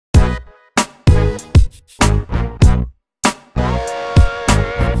Hello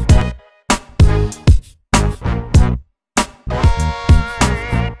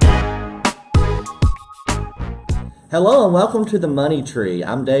and welcome to the Money Tree.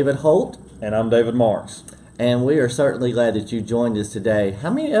 I'm David Holt. And I'm David Marks. And we are certainly glad that you joined us today. How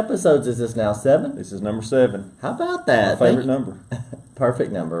many episodes is this now? 7? This is number 7. How about that? My favorite number.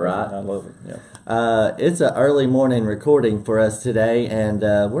 Perfect number, right? I love it, yeah. It's an early morning recording for us today, and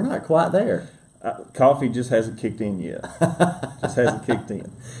we're not quite there. Coffee just hasn't kicked in yet. Just hasn't kicked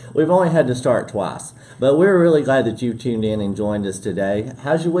in. We've only had to start twice. But we're really glad that you tuned in and joined us today.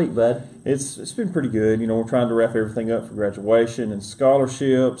 How's your week, bud? It's been pretty good. You know, we're trying to wrap everything up for graduation and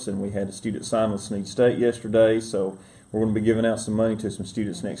scholarships, and we had a student sign with Sneed State yesterday, so we're going to be giving out some money to some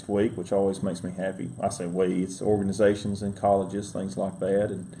students next week, which always makes me happy. I say we, it's organizations and colleges, things like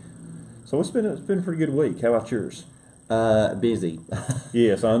that. And so it's been a pretty good week. How about yours? Busy.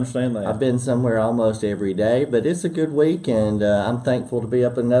 Yes, I understand that. I've been somewhere almost every day, but it's a good week, and I'm thankful to be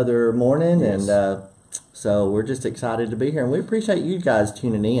up another morning, yes. And so we're just excited to be here, and we appreciate you guys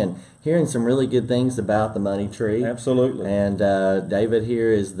tuning in, hearing some really good things about the Money Tree. Absolutely. And David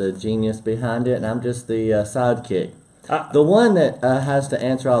here is the genius behind it, and I'm just the sidekick. The one that has to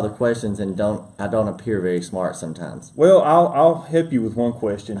answer all the questions, and I don't appear very smart sometimes. Well, I'll help you with one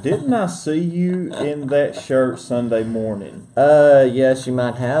question. Didn't I see you in that shirt Sunday morning? Yes, you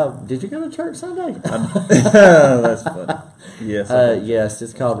might have. Did you go to church Sunday? That's funny. Yes. Yes,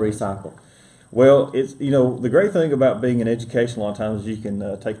 it's called Recycle. Well, it's the great thing about being in education a lot of times is you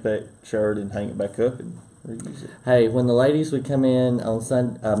can take that shirt and hang it back up and reuse it. Hey, when the ladies would come in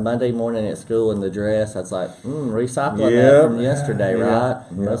on Monday morning at school in the dress, I was like, recycling that from yesterday, right?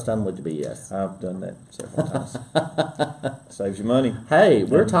 Yep. Most of them would be yes. I've done that several times. Saves you money. Hey,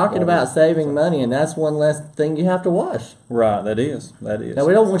 we're talking about saving money, and that's one less thing you have to wash. Right, that is. Now,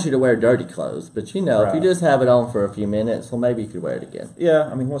 we don't want you to wear dirty clothes, but if you Right. just have it on for a few minutes, well, maybe you could wear it again. Yeah,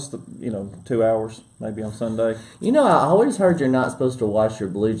 I mean, what's the 2 hours maybe on Sunday? I always heard you're not supposed to wash your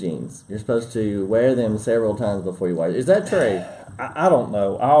blue jeans. You're supposed to wear them several times before you wash. Is that true? I don't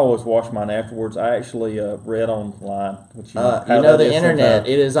know. I always wash mine afterwards. I actually read online. Which the internet. Sometimes.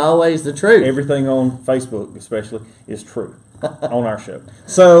 It is always the truth. Everything on Facebook, especially, is true on our show.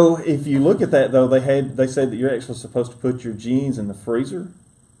 So if you look at that, though, they said that you're actually supposed to put your jeans in the freezer.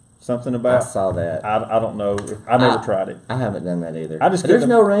 Something about. I saw that. I don't know. I never tried it. I haven't done that either. There's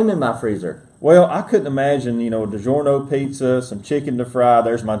no room in my freezer. Well, I couldn't imagine, a DiGiorno pizza, some chicken to fry.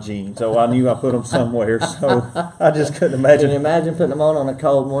 There's my jeans. So I knew I put them somewhere. So I just couldn't imagine. Can you imagine putting them on a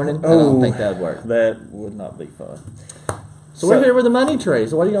cold morning? I don't think that would work. That would not be fun. So we're here with the Money Tree.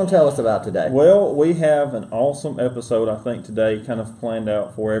 So what are you going to tell us about today? Well, we have an awesome episode, I think, today kind of planned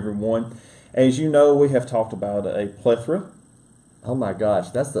out for everyone. As you know, we have talked about a plethora. Oh my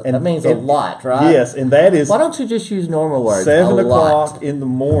gosh, that means a lot, right? Yes, and that is. Why don't you just use normal words? 7 o'clock in the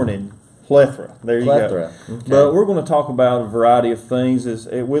morning, plethora. There you go. Okay. But we're going to talk about a variety of things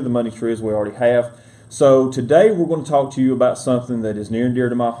with the Money Tree as we already have. So today we're going to talk to you about something that is near and dear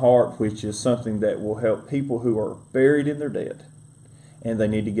to my heart, which is something that will help people who are buried in their debt and they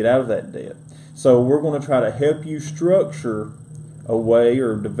need to get out of that debt. So we're going to try to help you structure a way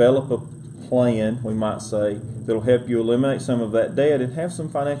or develop a plan, we might say, that'll help you eliminate some of that debt and have some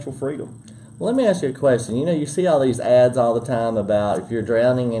financial freedom. Well, let me ask you a question. You see all these ads all the time about if you're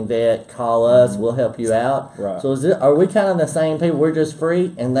drowning in debt, call us, we'll help you out. Right. So are we kind of the same people? We're just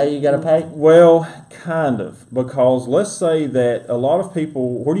free and now you got to pay? Well, kind of. Because let's say that a lot of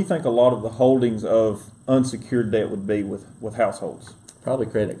people, where do you think a lot of the holdings of unsecured debt would be with households? Probably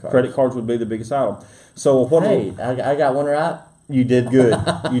credit cards. Credit cards would be the biggest item. So I got one right. You did good.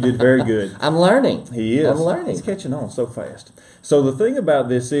 You did very good. I'm learning. He is. I'm learning. He's catching on so fast. So the thing about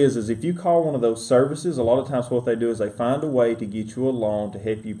this is if you call one of those services, a lot of times what they do is they find a way to get you a loan to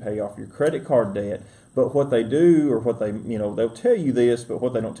help you pay off your credit card debt. But what they do, or what they'll tell you this, but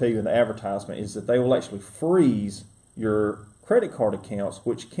what they don't tell you in the advertisement is that they will actually freeze your credit card accounts,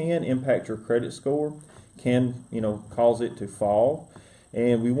 which can impact your credit score, can, cause it to fall.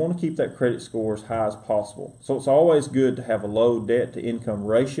 And we want to keep that credit score as high as possible. So it's always good to have a low debt-to-income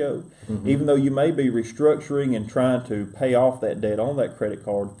ratio. Mm-hmm. Even though you may be restructuring and trying to pay off that debt on that credit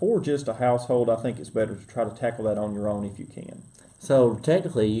card, for just a household, I think it's better to try to tackle that on your own if you can. So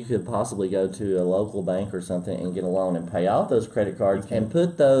technically, you could possibly go to a local bank or something and get a loan and pay off those credit cards and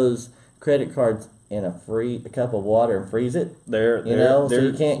put those credit cards in a cup of water and freeze it. So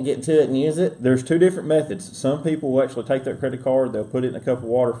you can't get to it and use it. There's 2 different methods. Some people will actually take their credit card, they'll put it in a cup of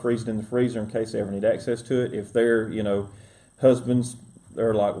water, freeze it in the freezer in case they ever need access to it. If they're, husbands,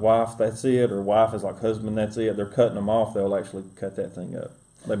 they're like wife, that's it, or wife is like husband, that's it. They're cutting them off, they'll actually cut that thing up.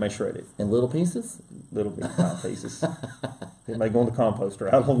 They may shred it. In little pieces? Little bit fine pieces. It may go in the composter.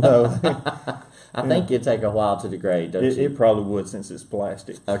 I don't know. I think it'd take a while to degrade, don't you? It probably would since it's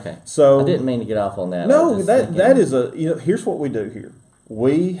plastic. Okay. So I didn't mean to get off on that. No, that is here's what we do here.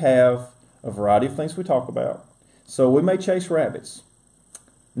 We have a variety of things we talk about. So we may chase rabbits,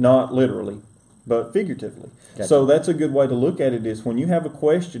 not literally, but figuratively. Gotcha. So that's a good way to look at it is when you have a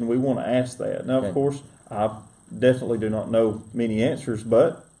question, we want to ask that. Now, of course, I definitely do not know many answers,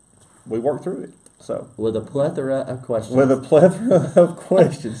 but we work through it. So with a plethora of questions.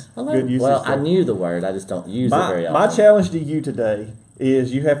 Good usage. Well, I knew the word. I just don't use it very often. My challenge to you today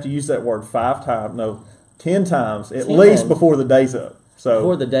is you have to use that word 10 times at least before the day's up. So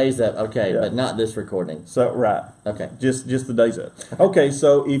before the day's up, okay, but not this recording. So right, okay, just the day's up. Okay,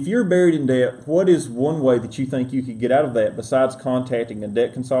 so if you're buried in debt, what is one way that you think you could get out of that besides contacting a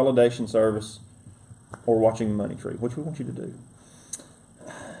debt consolidation service or watching the money tree? What we want you to do?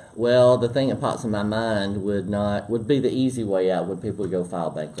 Well, the thing that pops in my mind would be the easy way out. Would people go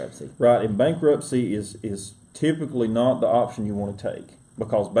file bankruptcy? Right, and bankruptcy is typically not the option you want to take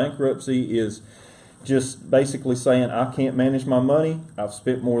because bankruptcy is just basically saying, I can't manage my money, I've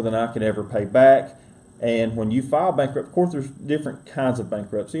spent more than I can ever pay back. And when you file bankruptcy, of course, there's different kinds of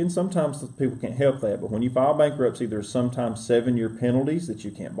bankruptcy, and sometimes people can't help that. But when you file bankruptcy, there's sometimes 7-year penalties that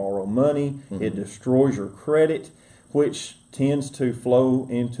you can't borrow money. Mm-hmm. It destroys your credit, which tends to flow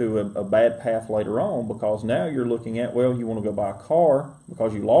into a bad path later on because now you're looking at, well, you want to go buy a car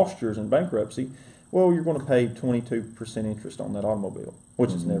because you lost yours in bankruptcy. Well, you're going to pay 22% interest on that automobile,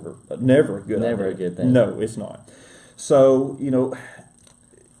 which is never a good idea. Never a good thing. No, it's not. So,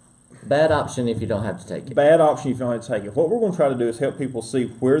 bad option if you don't have to take it. Bad option if you don't have to take it. What we're going to try to do is help people see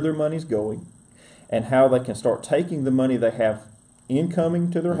where their money's going and how they can start taking the money they have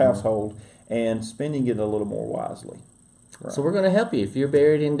incoming to their household and spending it a little more wisely. Right. So we're going to help you. If you're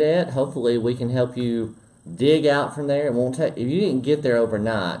buried in debt, hopefully we can help you dig out from there. It won't take. If you didn't get there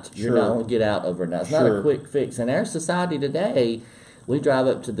overnight, you're not going to get out overnight. It's not a quick fix. In our society today, we drive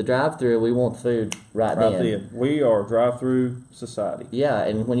up to the drive-thru. We want food right then. We are a drive-thru society. Yeah,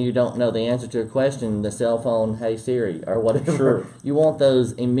 and when you don't know the answer to a question, the cell phone, hey Siri, or whatever, you want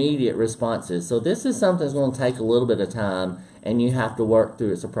those immediate responses. So this is something that's going to take a little bit of time, and you have to work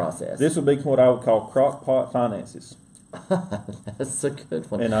through. It's a process. This would be what I would call crock-pot finances. That's a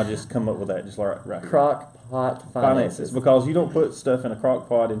good one. And I just come up with that just right here. Crock-pot finances. Because you don't put stuff in a crock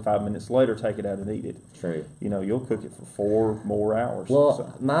pot and 5 minutes later take it out and eat it. True. You'll cook it for 4 more hours.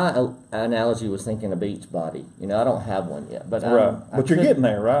 Well, my analogy was thinking a beach body. I don't have one yet. But but you're getting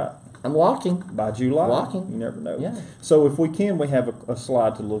there, right? I'm walking. By July. Walking. You never know. Yeah. So if we have a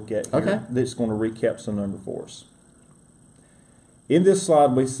slide to look at here okay. that's going to recap some number for us. In this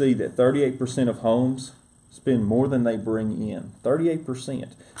slide, we see that 38% of homes spend more than they bring in.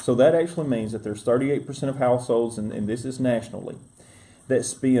 38%. So that actually means that there's 38% of households, and this is nationally, that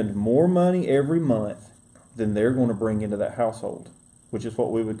spend more money every month than they're going to bring into that household, which is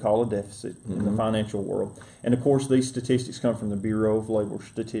what we would call a deficit in the financial world. And of course, these statistics come from the Bureau of Labor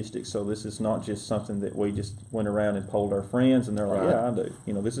Statistics, so this is not just something that we just went around and polled our friends and they're like, yeah, I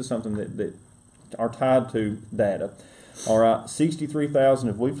do. This is something that are tied to data. All right, $63,000,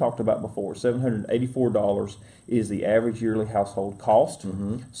 as we've talked about before, $784 is the average yearly household cost.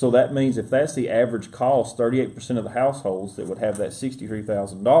 Mm-hmm. So that means if that's the average cost, 38% of the households that would have that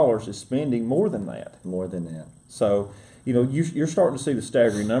 $63,000 is spending more than that. More than that. So, you're starting to see the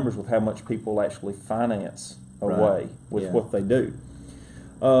staggering numbers with how much people actually finance away with what they do.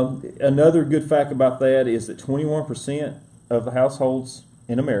 Another good fact about that is that 21% of the households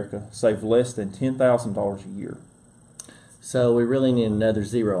in America save less than $10,000 a year. So we really need another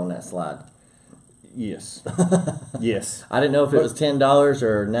zero on that slide. Yes. Yes. I didn't know if it was $10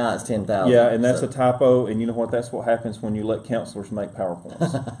 or now it's $10,000. Yeah, and that's a typo, and you know what? That's what happens when you let counselors make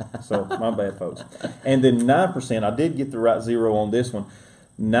PowerPoints. So, my bad, folks. And then 9%, I did get the right zero on this one,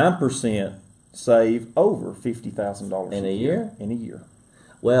 9% save over $50,000 in a year? In a year.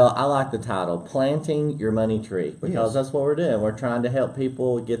 Well, I like the title, Planting Your Money Tree, because that's what we're doing. We're trying to help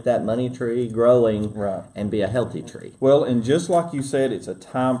people get that money tree growing and be a healthy tree. Well, and just like you said, it's a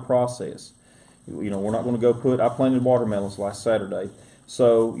time process. We're not going to go I planted watermelons last Saturday.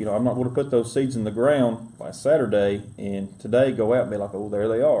 So, I'm not going to put those seeds in the ground last Saturday and today go out and be like, oh, there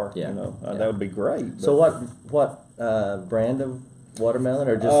they are. Yeah. That would be great. So what brand of watermelon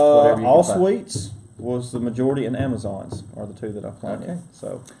or just whatever you All can Sweets was the majority, and Amazons are the two that I planted. Okay.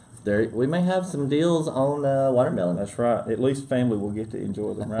 So we may have some deals on watermelon. That's right. At least family will get to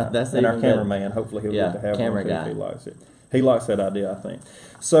enjoy them, right? That's and our cameraman, hopefully he'll get to have camera one guy. if he likes it. He likes that idea, I think.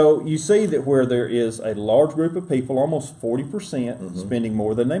 So you see that where there is a large group of people, almost 40% spending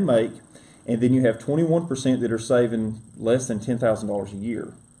more than they make, and then you have 21% that are saving less than $10,000 a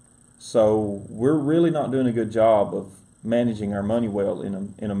year. So we're really not doing a good job of managing our money well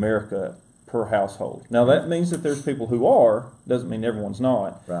in America per household. Now that means that there's people who are, doesn't mean everyone's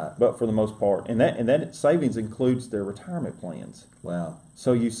not, right? But for the most part, and that savings includes their retirement plans. Wow.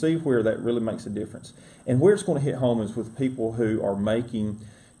 So you see where that really makes a difference. And where it's going to hit home is with people who are making,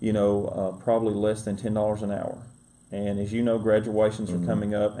 probably less than $10 an hour. And as you know, graduations are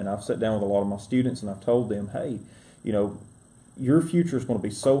coming up, and I've sat down with a lot of my students and I've told them, hey, your future is going to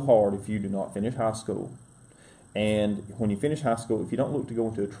be so hard if you do not finish high school. And when you finish high school, if you don't look to go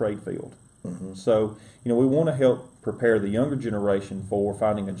into a trade field. So, we want to help prepare the younger generation for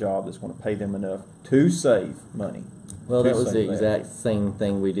finding a job that's going to pay them enough to save money. Well, that was the exact same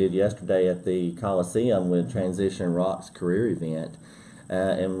thing we did yesterday at the Coliseum with Transition Rock's career event.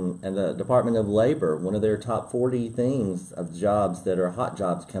 And the Department of Labor, one of their top 40 things of jobs that are hot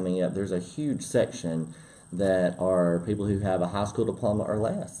jobs coming up, there's a huge section that are people who have a high school diploma or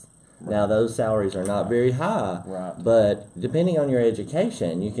less. Right. Now, those salaries are not very high, but depending on your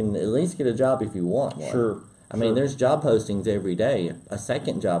education, you can at least get a job if you want one. Sure. I mean, there's job postings every day. A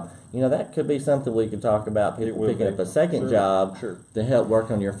second job, that could be something we could talk about, people picking up a second job to help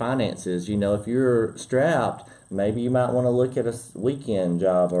work on your finances. If you're strapped, maybe you might want to look at a weekend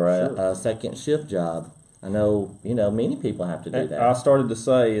job or a second shift job. I know, many people have to do that. I started to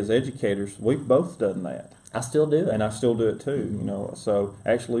say, as educators, we've both done that. I still do it. And I still do it too, So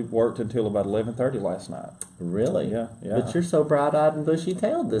actually worked until about 11:30 last night. Really? Yeah. But you're so bright-eyed and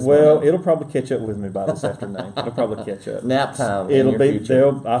bushy-tailed this morning. morning. It'll probably catch up with me by this afternoon. It'll probably catch up. Nap time. It'll be.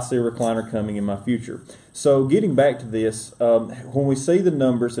 I see a recliner coming in my future. So getting back to this, when we see the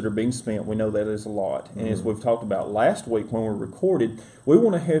numbers that are being spent, we know that is a lot. And as we've talked about last week when we recorded, we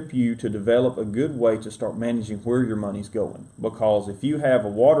want to help you to develop a good way to start managing where your money's going. Because if you have a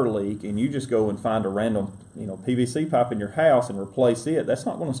water leak and you just go and find a random, PVC pipe in your house and replace it, that's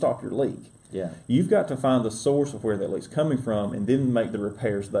not going to stop your leak. Yeah. You've got to find the source of where that leak's coming from and then make the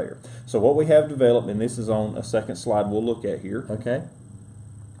repairs there. So what we have developed, and this is on a second slide we'll look at here. Okay.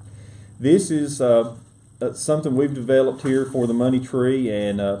 This is something we've developed here for the Money Tree,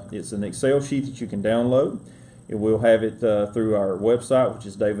 and it's an Excel sheet that you can download. We'll have it through our website, which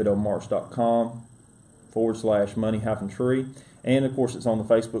is davidomarks.com/money-tree. And, of course, it's on the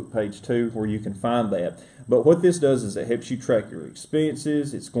Facebook page, too, where you can find that. But what this does is it helps you track your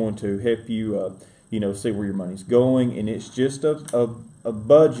expenses. It's going to help you, see where your money's going. And it's just a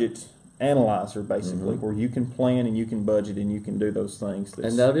budget analyzer, basically, where you can plan and you can budget and you can do those things.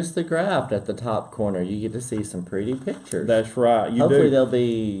 And notice the graph at the top corner. You get to see some pretty pictures. That's right. Hopefully they'll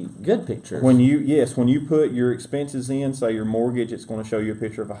be good pictures. When you put your expenses in, say your mortgage, it's going to show you a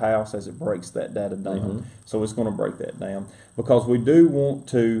picture of a house as it breaks that data down. So it's going to break that down. Because we do want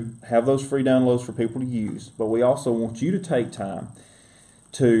to have those free downloads for people to use, but we also want you to take time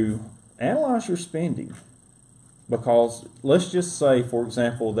to analyze your spending. Because let's just say, for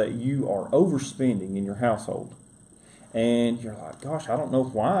example, that you are overspending in your household. And you're like, gosh, I don't know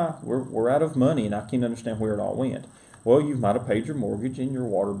why. We're out of money and I can't understand where it all went. Well, you might have paid your mortgage and your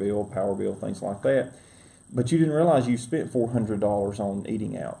water bill, power bill, things like that. But you didn't realize you spent $400 on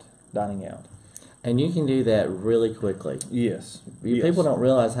eating out, dining out. And you can do that really quickly. Yes. People don't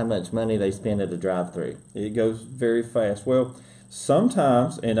realize how much money they spend at a drive-thru. It goes very fast. Well,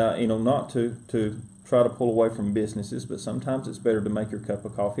 sometimes, and not to try to pull away from businesses, but sometimes it's better to make your cup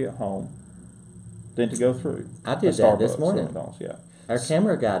of coffee at home than to go through. I did that this morning. Yeah. Our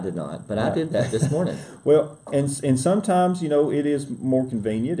camera guy did not, but I did that this morning. Well, and sometimes, it is more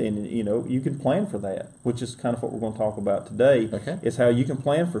convenient, and, you can plan for that, which is kind of what we're going to talk about today, is how you can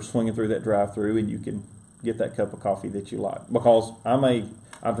plan for swinging through that drive-through and you can get that cup of coffee that you like. Because I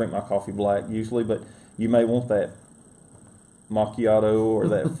drink my coffee black usually, but you may want that macchiato or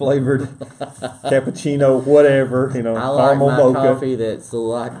that flavored cappuccino, whatever, I like caramel my mocha. coffee that's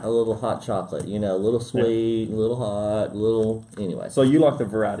like a little hot chocolate, a little sweet, a little hot, anyway. So you like the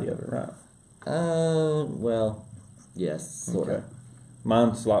variety of it, right? Well, yes, sort of.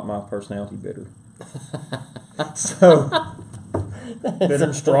 Mine's like my personality, bitter. So bitter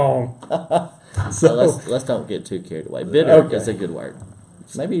and strong. So let's don't get too carried away. Bitter is a good word.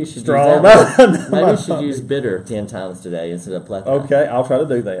 Maybe you should strong. use that. Maybe you should use bitter 10 times today instead of plethora. Okay, I'll try to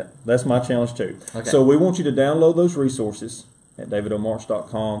do that. That's my challenge too. Okay. So we want you to download those resources at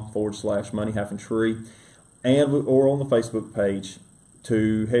davidomarks.com/money-tree or on the Facebook page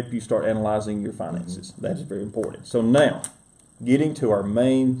to help you start analyzing your finances. That is very important. So now, getting to our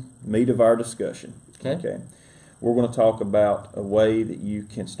main meat of our discussion. Okay. we're going to talk about a way that you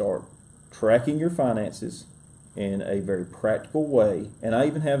can start tracking your finances in a very practical way. And I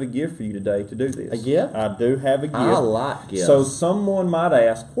even have a gift for you today to do this. A gift? I do have a gift. I like gifts. So someone might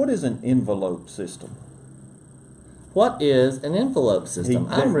ask, what is an envelope system? What is an envelope system?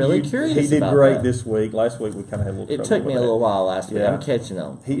 I'm really curious about that. He did great this week. Last week we kind of had a little trouble. It took me a little while last week. I'm catching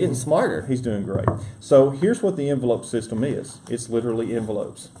on. He's getting smarter. He's doing great. So here's what the envelope system is. It's literally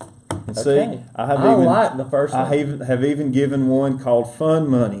envelopes. And okay. See, I like the first one. I have even given one called Fun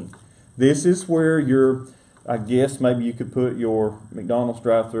Money. This is where I guess maybe you could put your McDonald's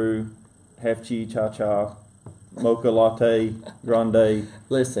drive-through, half cheese, cha-cha, mocha latte, grande,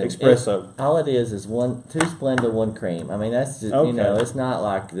 espresso. All it is 2 Splenda, 1 cream. I mean, that's just, it's not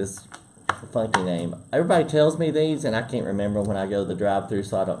like this funky name. Everybody tells me these, and I can't remember when I go to the drive-through,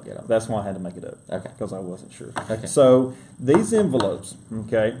 so I don't get them. That's why I had to make it up. Okay. Because I wasn't sure. Okay. So these envelopes,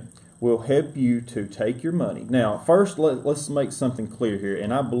 will help you to take your money. Now, first, let's make something clear here,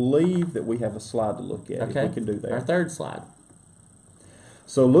 and I believe that we have a slide to look at. Okay. If we can do that. Our third slide.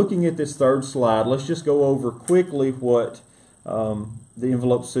 So looking at this third slide, let's just go over quickly what the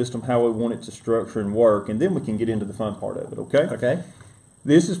envelope system, how we want it to structure and work, and then we can get into the fun part of it, okay? Okay.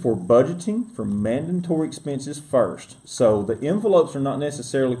 This is for budgeting for mandatory expenses first. So the envelopes are not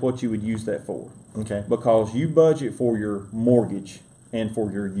necessarily what you would use that for. Okay. Because you budget for your mortgage and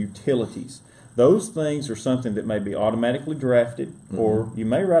for your utilities. Those things are something that may be automatically drafted or you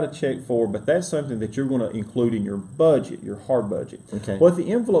may write a check for, but that's something that you're going to include in your budget, your hard budget. Okay. What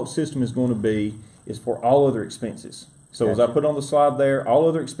the envelope system is going to be is for all other expenses. So Gotcha. as I put on the slide there, all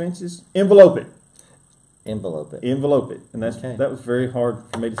other expenses, envelope it. Envelope it. Envelope it. And that was very hard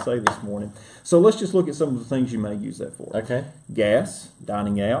for me to say this morning. So let's just look at some of the things you may use that for. Okay. Gas,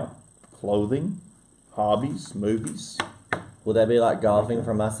 dining out, clothing, hobbies, movies. Would that be like golfing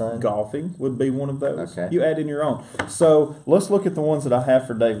for my son? Golfing would be one of those. Okay. You add in your own. So let's look at the ones that I have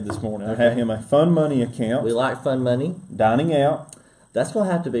for David this morning. I have him a Fun Money account. We like Fun Money. Dining out. That's going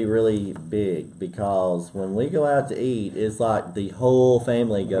to have to be really big because when we go out to eat, it's like the whole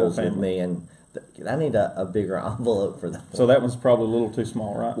family goes with me, and I need a bigger envelope for that. So that one's probably a little too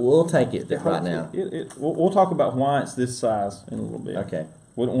small, right? We'll take it right now. We'll talk about why it's this size in a little bit. Okay.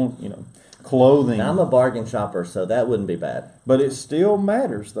 We don't want, clothing. Now, I'm a bargain shopper, so that wouldn't be bad. But it still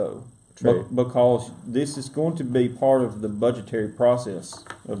matters, though. True. Because this is going to be part of the budgetary process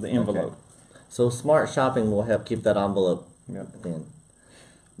of the envelope. Okay. So smart shopping will help keep that envelope in.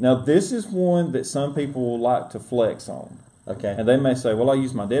 Now, this is one that some people will like to flex on. Okay. And they may say, well, I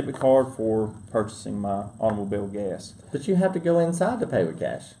use my debit card for purchasing my automobile gas. But you have to go inside to pay with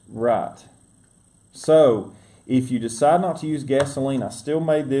cash. Right. So, if you decide not to use gasoline, I still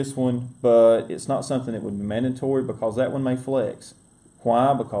made this one, but it's not something that would be mandatory because that one may flex.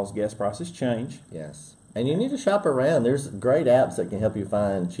 Why? Because gas prices change. Yes. And you need to shop around. There's great apps that can help you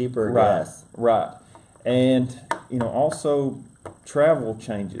find cheaper gas. Right. And, also travel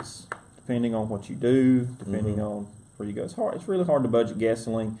changes depending on what you do, depending on where you go. It's really hard to budget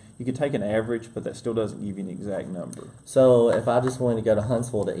gasoline. You could take an average, but that still doesn't give you an exact number. So if I just wanted to go to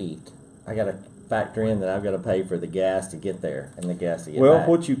Huntsville to eat, I got to factor in that I've got to pay for the gas to get there and the gas to get back.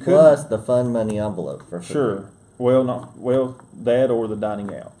 What you could plus the Fun Money envelope for sure. Well, that or the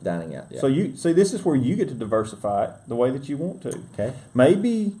dining out. Dining out. Yeah. So you see, this is where you get to diversify it the way that you want to. Okay.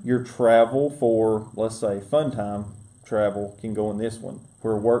 Maybe your travel for, let's say, fun time travel can go in this one,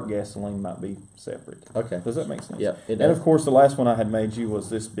 where work gasoline might be separate. Okay. Does that make sense? Yep, it does. And of course, the last one I had made you was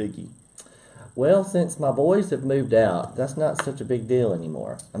this biggie. Well, since my boys have moved out, that's not such a big deal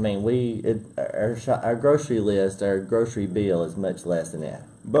anymore. I mean, our grocery list, our grocery bill is much less than that.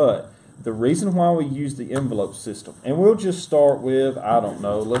 But the reason why we use the envelope system, and we'll just start with, I don't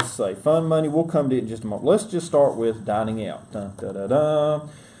know, let's say Fun Money. We'll come to it in just a moment. Let's just start with dining out. Dun, da, da, da.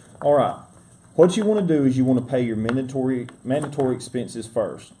 All right. What you want to do is you want to pay your mandatory expenses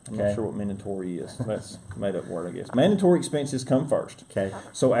first. I'm not sure what mandatory is. That's a made-up word, I guess. Mandatory expenses come first. Okay.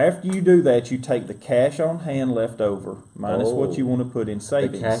 So after you do that, you take the cash on hand left over minus what you want to put in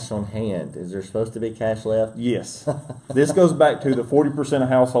savings. The cash on hand. Is there supposed to be cash left? Yes. This goes back to the 40% of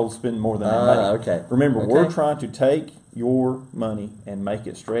households spend more than they make. Okay. Remember, we're trying to take your money and make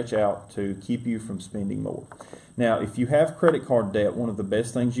it stretch out to keep you from spending more. Now, if you have credit card debt, one of the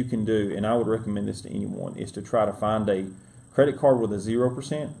best things you can do, and I would recommend this to anyone, is to try to find a credit card with a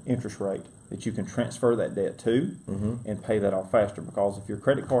 0% interest rate that you can transfer that debt to and pay that off faster. Because if your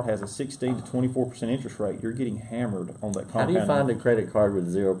credit card has a 16 to 24% interest rate, you're getting hammered on that compound. How do you find a credit card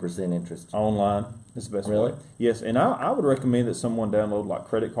with 0% interest? Online is the best way. Yes, and I would recommend that someone download like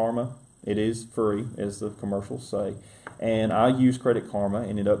Credit Karma. It is free, as the commercials say. And I use Credit Karma,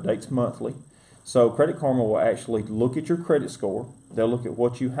 and it updates monthly. So Credit Karma will actually look at your credit score. They'll look at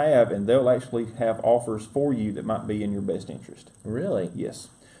what you have, and they'll actually have offers for you that might be in your best interest. Really? Yes.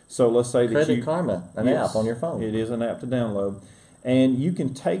 So let's say that Credit Karma, an app on your phone. It is an app to download. And you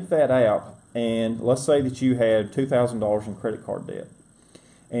can take that app, and let's say that you had $2,000 in credit card debt,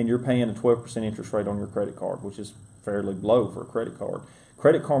 and you're paying a 12% interest rate on your credit card, which is fairly low for a credit card.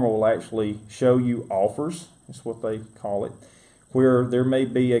 Credit Karma will actually show you offers, that's what they call it, where there may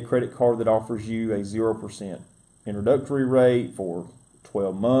be a credit card that offers you a 0% introductory rate for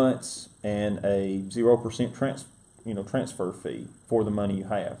 12 months and a 0% transfer fee for the money you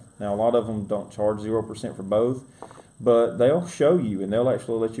have. Now, a lot of them don't charge 0% for both, but they'll show you, and they'll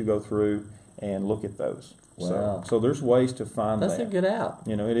actually let you go through and look at those. Wow. So there's ways to find That's a good app.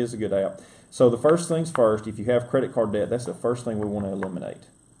 It is a good app. So the first things first, if you have credit card debt, that's the first thing we want to eliminate.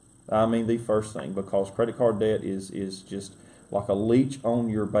 I mean the first thing, because credit card debt is just like a leech on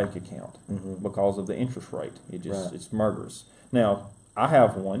your bank account because of the interest rate. It's murderous. Now, I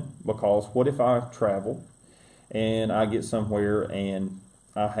have one because what if I travel and I get somewhere and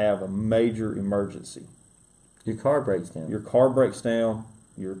I have a major emergency? Your car breaks down. Your car breaks down,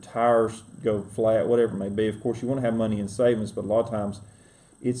 your tires go flat, whatever it may be. Of course, you want to have money in savings, but a lot of times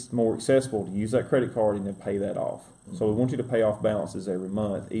it's more accessible to use that credit card and then pay that off. So we want you to pay off balances every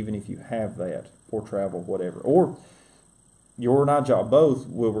month, even if you have that for travel, whatever. Or your and I job both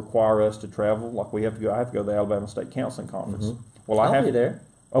will require us to travel. Like I have to go to the Alabama State Counseling Conference. Well, I'll be there.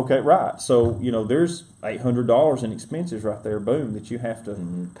 Okay, right. So there's $800 in expenses right there. Boom, that you have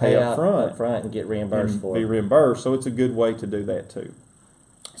to pay up front and get reimbursed for. Be reimbursed. So it's a good way to do that too.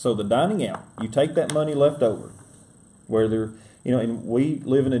 So the dining out, you take that money left over, whether and we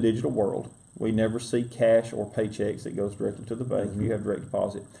live in a digital world. We never see cash or paychecks that goes directly to the bank if you have direct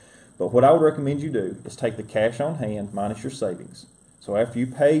deposit. But what I would recommend you do is take the cash on hand minus your savings. So after you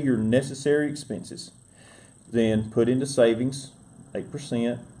pay your necessary expenses, then put into savings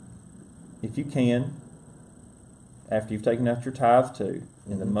 8% if you can, after you've taken out your tithe too.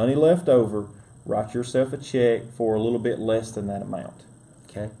 And the money left over, write yourself a check for a little bit less than that amount.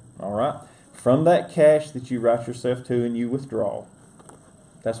 Okay. All right? From that cash that you write yourself to and you withdraw,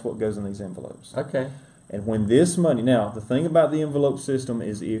 that's what goes in these envelopes. Okay. And when this money, now the thing about the envelope system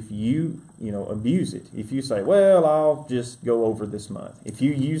is if you abuse it, if you say, well, I'll just go over this month. If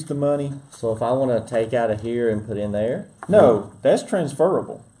you use the money. So if I want to take out of here and put in there? No, that's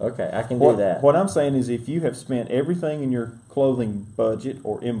transferable. Okay, I can do that. What I'm saying is if you have spent everything in your clothing budget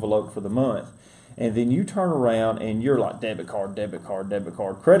or envelope for the month, and then you turn around and you're like debit card,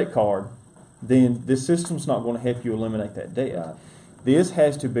 credit card, then this system's not going to help you eliminate that debt. Right. This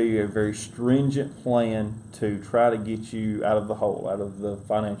has to be a very stringent plan to try to get you out of the hole, out of the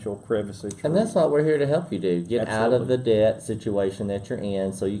financial crevice. And that's what we're here to help you do. Get Absolutely. out of the debt situation that you're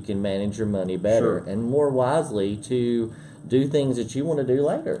in so you can manage your money better and more wisely to do things that you want to do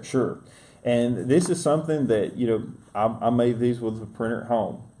later. Sure. And this is something that, I made these with a printer at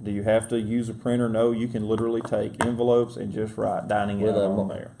home. Do you have to use a printer? No, you can literally take envelopes and just write dining out on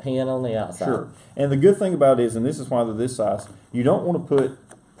there. Pen on the outside. Sure. And the good thing about it is, and this is why they're this size, you don't want to put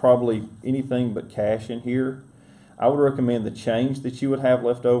probably anything but cash in here. I would recommend the change that you would have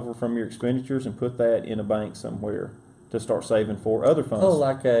left over from your expenditures and put that in a bank somewhere to start saving for other funds. Oh,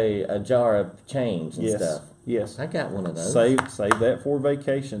 like a jar of change and stuff. Yes. I got one of those. Save that for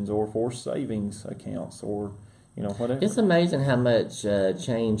vacations or for savings accounts or whatever. It's amazing how much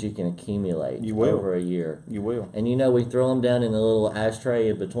change you can accumulate over a year. You will. And we throw them down in the little ashtray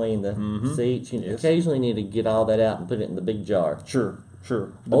in between the seats. You occasionally need to get all that out and put it in the big jar. Sure.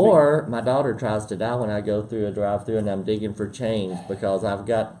 Or my daughter tries to die when I go through a drive-through and I'm digging for change because I've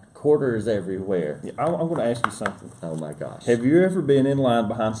got quarters everywhere. Yeah, I'm going to ask you something. Oh my gosh. Have you ever been in line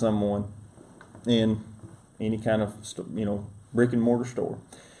behind someone in any kind of brick and mortar store,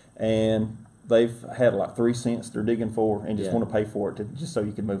 and they've had like 3 cents they're digging for and just want to pay for it just so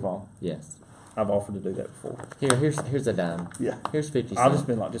you can move on? Yes. I've offered to do that before. Here's a dime. Yeah. Here's 50 cents. I've just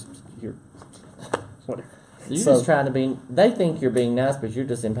been like, just here. Whatever. You're just trying to be. They think you're being nice, but you're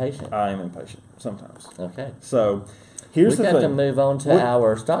just impatient. I am impatient sometimes. Okay. So here's the thing. We've got to move on to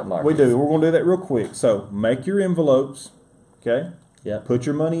our stock market. We do. We're going to do that real quick. So make your envelopes. Okay. Yeah. Put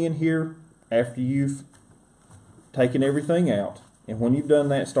your money in here after you've taken everything out, and when you've done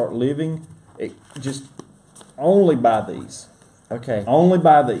that, start living. Just only buy these. Okay. Only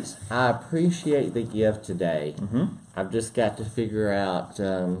buy these. I appreciate the gift today. I've just got to figure out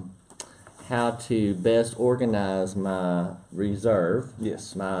how to best organize my reserve.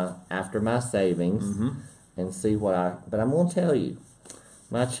 Yes. After my savings, and see what But I'm going to tell you,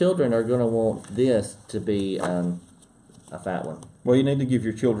 my children are going to want this to be a fat one. Well, you need to give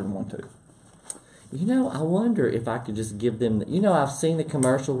your children one too. I wonder if I could just give them. I've seen the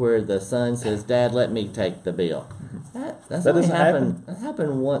commercial where the son says, "Dad, let me take the bill." That doesn't happen. That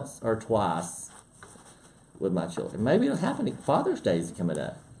happened once or twice with my children. Maybe it'll happen. Father's Day's coming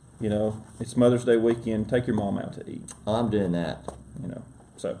up. It's Mother's Day weekend. Take your mom out to eat. Oh, I'm doing that.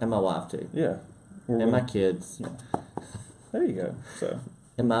 So and my wife too. Yeah, and my kids. Yeah. There you go. So.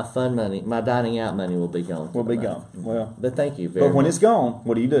 And my fun money, my dining out money will be gone. Will be gone. Well, but thank you very much. But when it's gone,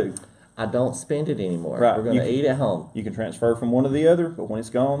 what do? I don't spend it anymore. Right. We're going to eat at home. You can transfer from one to the other, but when it's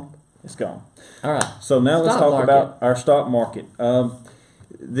gone, it's gone. All right. So now let's talk about our stock market.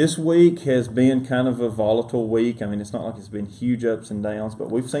 This week has been kind of a volatile week. I mean, it's not like it's been huge ups and downs,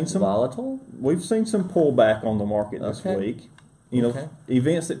 but we've seen some volatile. We've seen some pullback on the market this week.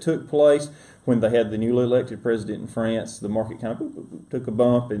 Events that took place when they had the newly elected president in France, the market kind of took a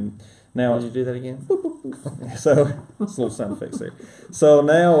bump, and now did you do that again? So it's a little sound effects there. So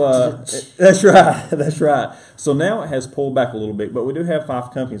now that's right. So now it has pulled back a little bit, but we do have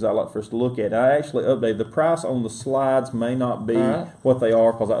 5 companies I'd like for us to look at. I actually updated the price on the slides, may not be what they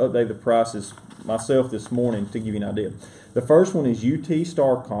are because I updated the prices myself this morning to give you an idea. The first one is UT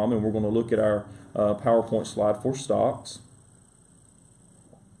Starcom, and we're going to look at our PowerPoint slide for stocks.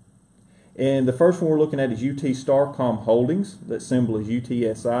 And the first one we're looking at is UT Starcom Holdings. That symbol is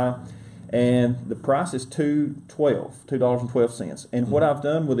UTSI. And the price is $2.12. And what I've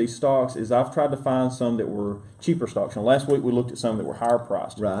done with these stocks is I've tried to find some that were cheaper stocks. And last week we looked at some that were higher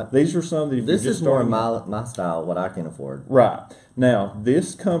priced. Right. These are some that if this you're just is more my style, what I can afford. Right. Now,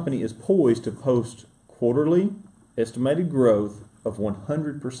 this company is poised to post quarterly estimated growth of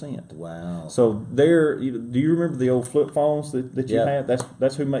 100%. Wow. So do you remember the old flip phones that you had?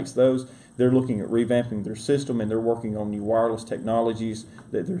 That's who makes those. They're looking at revamping their system, and they're working on new wireless technologies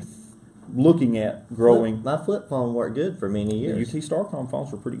that they're looking at growing. My flip phone worked good for many years. The UT Starcom phones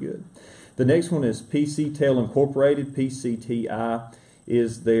were pretty good. The next one is PCTEL Incorporated. PCTI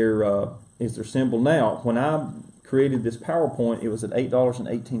is their symbol. Now, when I created this PowerPoint, it was at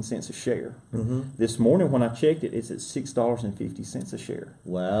 $8.18 a share. This morning when I checked it, it's at $6.50 a share.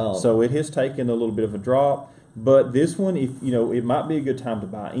 Wow. So it has taken a little bit of a drop. But this one, it might be a good time to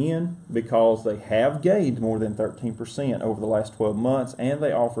buy in because they have gained more than 13% over the last 12 months, and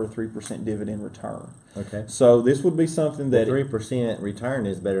they offer a 3% dividend return. Okay. So this would be something that 3% return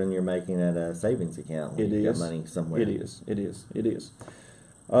is better than you're making at a savings account. When you got money somewhere. It is.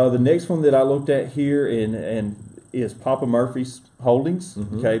 The next one that I looked at here and is Papa Murphy's Holdings.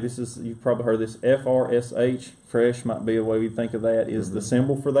 Okay, this is, you've probably heard this, FRSH. Fresh might be a way we think of that. Is the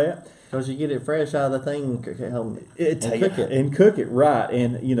symbol for that. Because you get it fresh out of the thing and cook it. Right.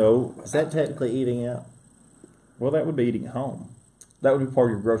 And, is that technically eating out? Well, that would be eating at home. That would be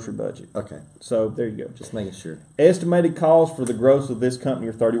part of your grocery budget. Okay. So, there you go. Just making sure. Estimated costs for the growth of this company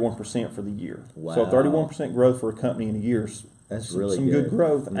are 31% for the year. Wow. So, 31% growth for a company in a year is really some good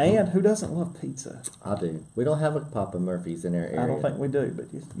growth. And who doesn't love pizza? I do. We don't have a Papa Murphy's in our area. I don't think we do, but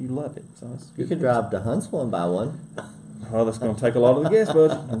you love it. So it's you could drive to Huntsville and buy one. Well, that's going to take a lot of the gas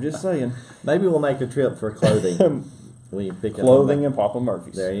budget. I'm just saying. Maybe we'll make a trip for clothing. When you pick clothing and Papa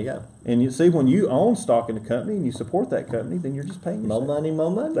Murphy's. There you go. And you see, when you own stock in a company and you support that company, then you're just paying yourself.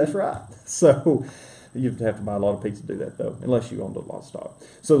 More money. That's right. So you'd have to buy a lot of pizza to do that, though, unless you owned a lot of stock.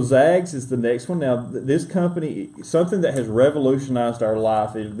 So Zags is the next one. Now, this company, something that has revolutionized our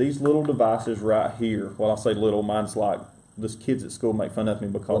life is these little devices right here. Well, I say little, mine's like, those kids at school make fun of me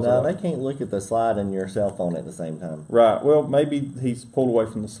because they can't look at the slide and your cell phone at the same time. Right. Well, maybe he's pulled away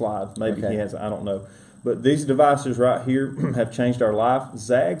from the slide. Maybe he has. I don't know. But these devices right here have changed our life.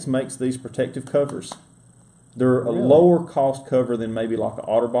 Zags makes these protective covers. They're a lower cost cover than maybe like an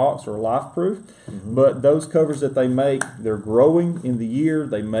OtterBox or a LifeProof. But those covers that they make, they're growing in the year.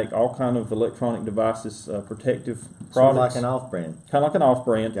 They make all kind of electronic devices, protective products. Sort of like an off-brand. Kind of like an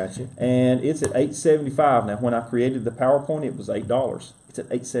off-brand. Gotcha. And it's at $8.75. Now, when I created the PowerPoint, it was $8. It's at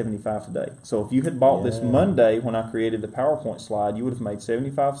 $8.75 today. So if you had bought this Monday when I created the PowerPoint slide, you would have made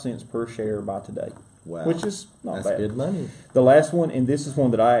 75 cents per share by today. Wow. Which is not bad. That's good money. The last one, and this is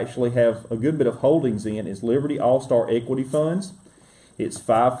one that I actually have a good bit of holdings in, is Liberty All-Star Equity Funds. It's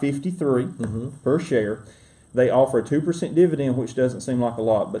 $5.53 per share. They offer a 2% dividend, which doesn't seem like a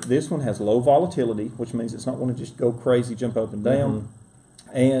lot, but this one has low volatility, which means it's not going to just go crazy, jump up and down.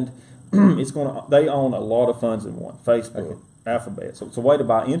 And they own a lot of funds in one. Facebook, Alphabet. So it's a way to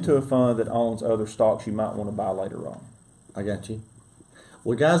buy into a fund that owns other stocks you might want to buy later on. I got you.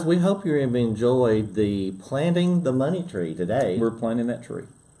 Well, guys, we hope you have enjoyed the planting the money tree today. We're planting that tree.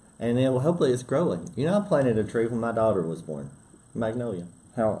 And then hopefully it's growing. I planted a tree when my daughter was born. Magnolia.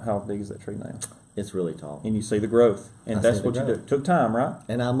 How big is that tree now? It's really tall. And you see the growth. And that's what you do. Took time, right?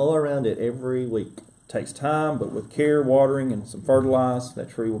 And I mow around it every week. Takes time, but with care, watering, and some fertilize, that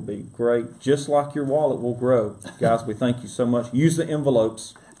tree will be great. Just like your wallet will grow. Guys, we thank you so much. Use the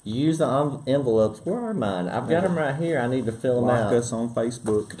envelopes. Use the envelopes. Where are mine? I've got them right here. I need to fill them out. Like us on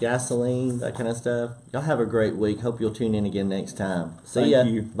Facebook. Gasoline, that kind of stuff. Y'all have a great week. Hope you'll tune in again next time. See ya.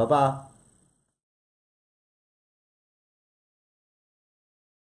 Thank you. Bye-bye.